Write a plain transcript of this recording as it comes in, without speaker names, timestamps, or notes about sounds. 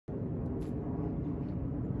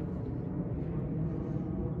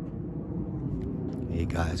Hey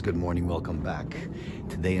guys, good morning, welcome back.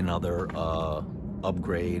 Today another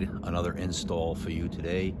upgrade, another install for you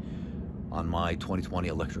today on my 2020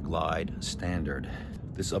 Electra Glide Standard.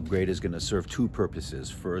 This upgrade is going to serve two purposes.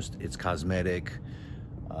 First, it's cosmetic,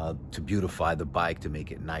 to beautify the bike, to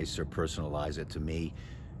make it nicer, personalize it to me,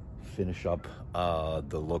 finish up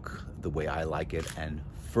the look the way I like it, and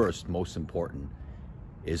first, most important,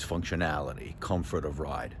 is functionality, comfort of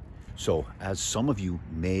ride. So as some of you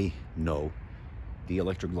may know, the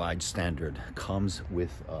Electra Glide Standard comes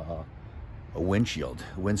with a windshield,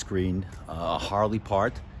 windscreen, a Harley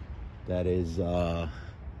part that is,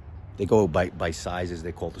 they go by sizes.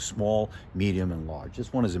 They call it the small, medium, and large.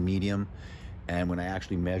 This one is a medium, and when I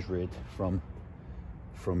actually measure it from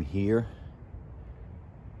here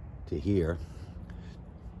to here,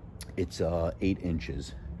 it's 8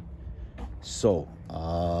 inches. So,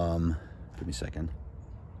 give me a second.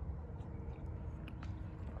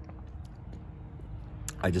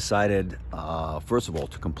 I decided, first of all,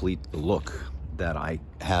 to complete the look, that I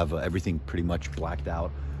have everything pretty much blacked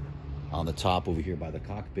out on the top over here by the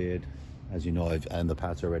cockpit. As you know, I've in the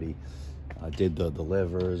past already did the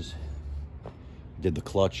levers, did the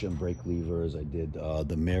clutch and brake levers, I did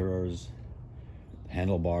the mirrors,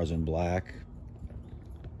 handlebars in black.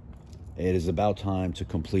 It is about time to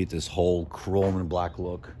complete this whole chrome and black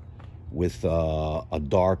look with a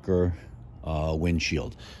darker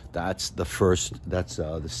windshield. That's the first. That's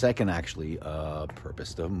the second, actually,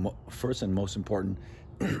 purpose. The first and most important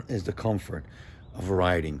is the comfort of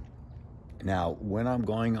riding. Now, when I'm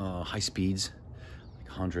going high speeds, like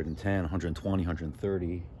 110, 120,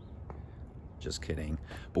 130, just kidding.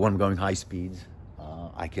 But when I'm going high speeds,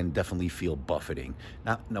 I can definitely feel buffeting.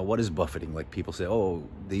 Now, what is buffeting? Like, people say, oh,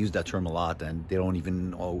 they use that term a lot, and they don't even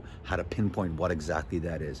know how to pinpoint what exactly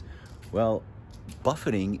that is. Well,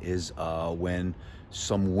 buffeting is when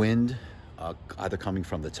some wind, either coming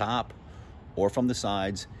from the top or from the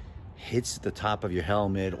sides, hits the top of your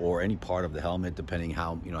helmet or any part of the helmet, depending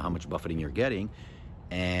how much buffeting you're getting,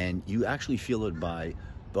 and you actually feel it by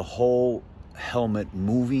the whole helmet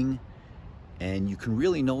moving. And you can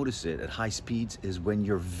really notice it at high speeds is when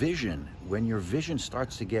your vision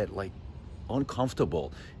starts to get like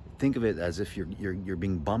uncomfortable. Think of it as if you're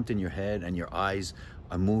being bumped in your head and your eyes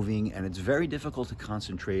are moving, and it's very difficult to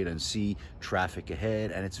concentrate and see traffic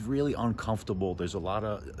ahead, and it's really uncomfortable. There's a lot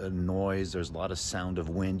of noise, there's a lot of sound of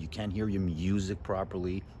wind, you can't hear your music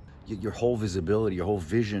properly. Your whole visibility, your whole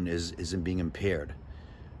vision isn't being impaired.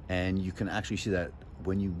 And you can actually see that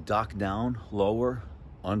when you dock down lower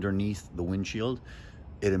underneath the windshield,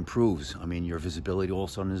 it improves. I mean, your visibility all of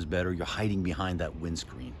a sudden is better. You're hiding behind that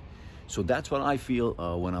windscreen. So that's what I feel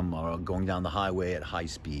when I'm going down the highway at high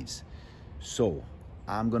speeds. So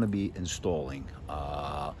I'm going to be installing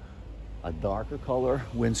a darker color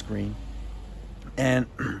windscreen, and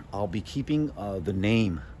I'll be keeping the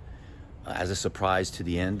name as a surprise to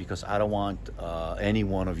the end, because I don't want any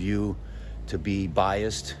one of you to be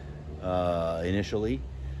biased initially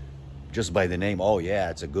just by the name. Oh yeah,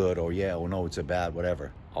 it's a good, or yeah, oh no, it's a bad,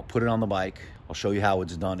 whatever. I'll put it on the bike. I'll show you how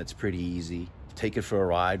it's done. It's pretty easy. Take it for a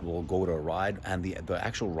ride. We'll go to a ride, and the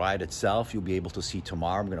actual ride itself you'll be able to see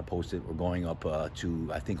tomorrow. I'm going to post it. We're going up to,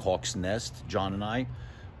 I think, Hawk's Nest, John and I,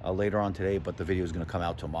 later on today, but the video is going to come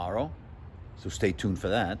out tomorrow, so stay tuned for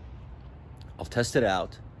that. I'll test it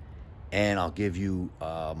out, and I'll give you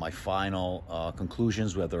my final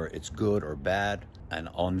conclusions, whether it's good or bad, and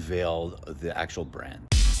unveil the actual brand.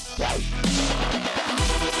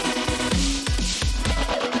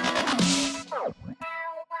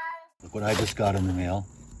 Look what I just got in the mail.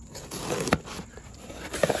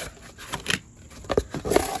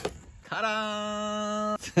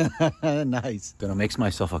 Ta-da! Nice. Gonna mix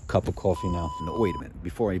myself a cup of coffee now. No, wait a minute.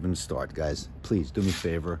 Before I even start, guys, please do me a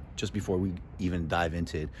favor. Just before we even dive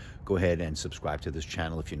into it, go ahead and subscribe to this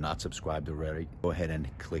channel if you're not subscribed already. Go ahead and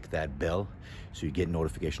click that bell so you get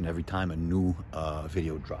notification every time a new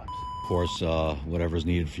video drops. Of course, whatever's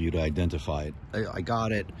needed for you to identify it. I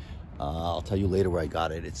got it. I'll tell you later where I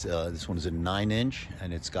got it. It's this one is a 9-inch,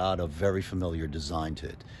 and it's got a very familiar design to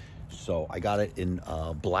it. So I got it in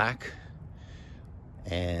black,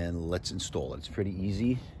 and let's install it. It's pretty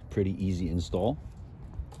easy install.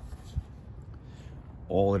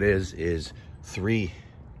 All it is 3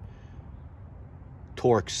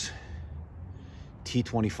 Torx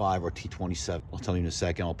T25 or T27. I'll tell you in a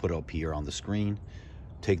second. I'll put it up here on the screen.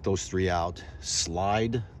 Take those 3 out,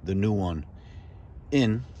 slide the new one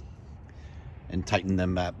in, and tighten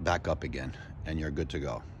them back up again, and you're good to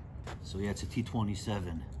go. So yeah, it's a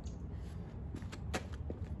T27.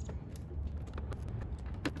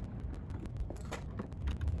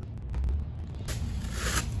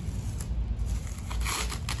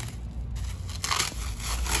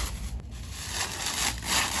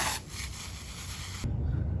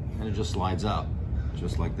 just slides out,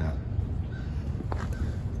 just like that.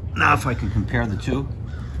 Now if I can compare the two.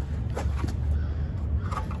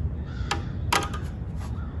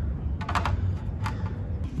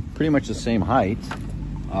 Pretty much the same height.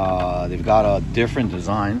 They've got a different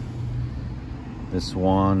design. This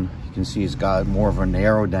one, you can see it's got more of an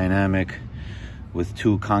aerodynamic with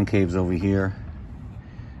two concaves over here.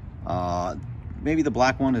 Maybe the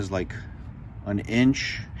black one is like an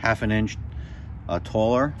inch, half an inch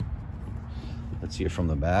taller. Let's see it from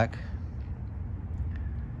the back.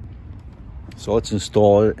 So let's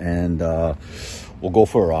install it and we'll go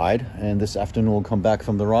for a ride. And this afternoon we'll come back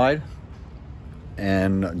from the ride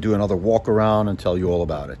and do another walk around and tell you all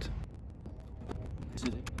about it.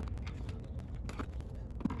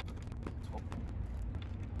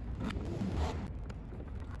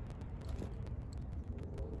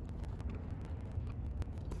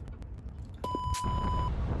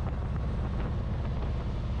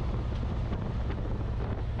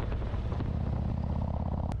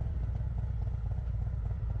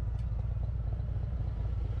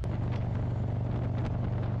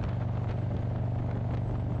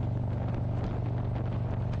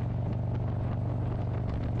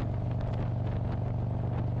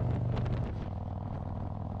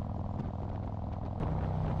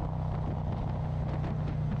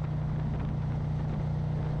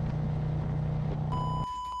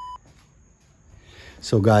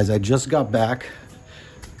 So guys, I just got back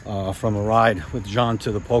from a ride with John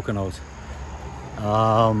to the Poconos.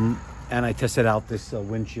 And I tested out this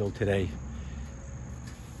windshield today.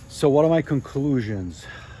 So what are my conclusions?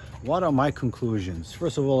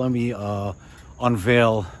 First of all, let me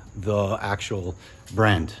unveil the actual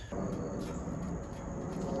brand.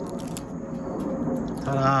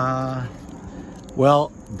 Ta-da!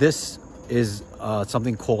 Well, this is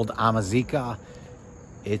something called Amazika.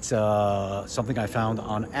 It's something I found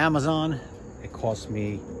on Amazon. It cost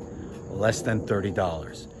me less than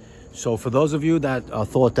 $30. So for those of you that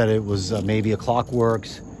thought that it was maybe a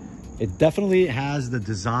Clockworks, it definitely has the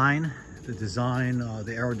design, the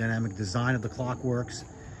aerodynamic design of the Clockworks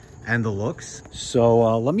and the looks.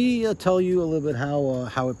 So let me tell you a little bit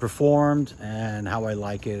how it performed and how I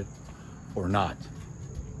like it or not.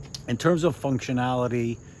 In terms of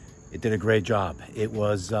functionality, it did a great job. It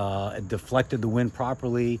deflected the wind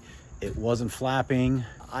properly. It wasn't flapping.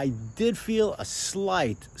 I did feel a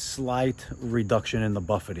slight reduction in the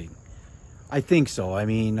buffeting. I think so. I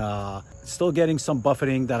mean, still getting some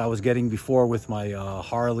buffeting that I was getting before with my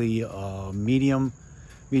Harley medium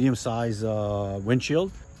size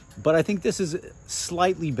windshield. But I think this is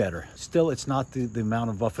slightly better. Still, it's not the amount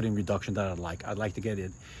of buffeting reduction that I'd like. I'd like to get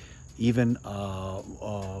it even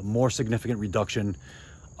more significant reduction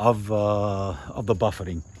of the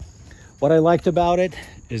buffeting. What I liked about it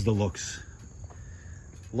is the looks.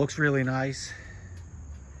 Looks really nice.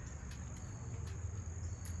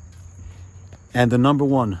 And the number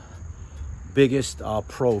one biggest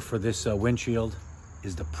pro for this windshield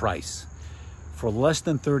is the price. For less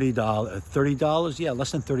than $30, yeah,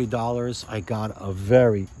 less than $30, I got a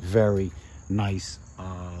very, very nice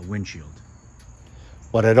windshield.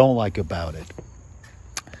 What I don't like about it,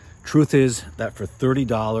 truth is that for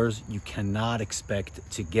 $30, you cannot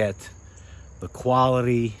expect to get the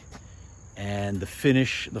quality and the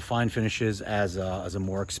finish, the fine finishes as a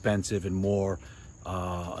more expensive and more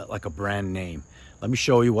like a brand name. Let me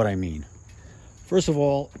show you what I mean. First of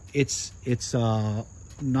all, it's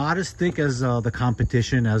not as thick as the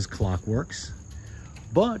competition as Clockworks,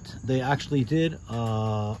 but they actually did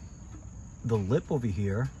the lip over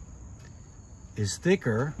here is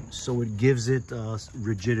thicker, so it gives it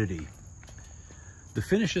rigidity. The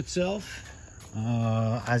finish itself,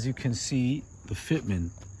 as you can see, the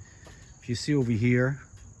fitment, if you see over here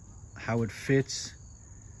how it fits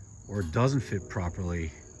or doesn't fit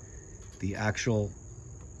properly, the actual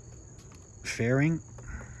fairing,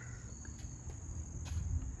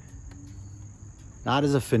 not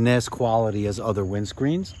as a finesse quality as other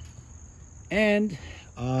windscreens. And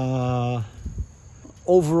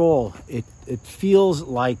overall, it feels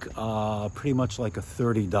like pretty much like a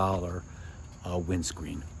 $30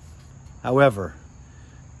 windscreen. However,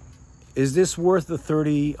 is this worth the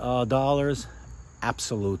 $30?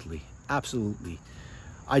 Absolutely, absolutely.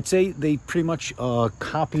 I'd say they pretty much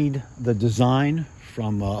copied the design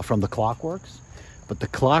from the Clockworks, but the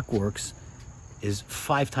Clockworks is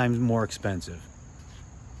 5 times more expensive.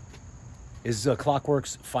 Is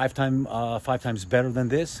Clockworks five times better than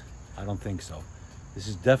this? I don't think so. This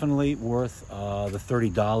is definitely worth the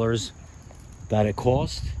 $30 that it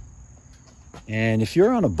cost. And if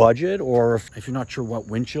you're on a budget, or if you're not sure what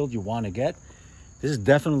windshield you want to get, this is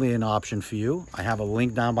definitely an option for you. I have a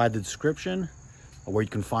link down by the description where you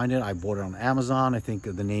can find it. I bought it on Amazon. I think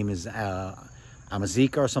the name is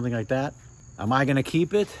Amazika or something like that. Am I gonna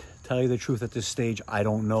keep it? Tell you the truth, at this stage, I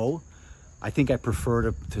don't know. I think I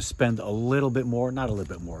prefer to spend a little bit more, not a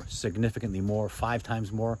little bit more, significantly more, 5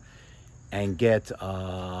 times more, and get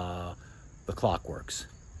the Clockworks.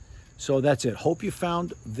 So that's it. Hope you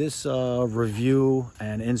found this review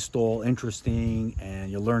and install interesting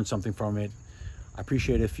and you learned something from it. I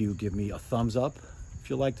appreciate it if you give me a thumbs up if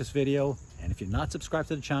you like this video. And if you're not subscribed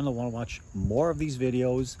to the channel, want to watch more of these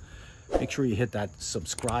videos, make sure you hit that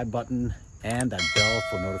subscribe button and that bell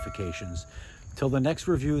for notifications. Till the next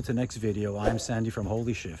review, to next video, I'm Sandy from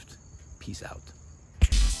Holy Shift. Peace out.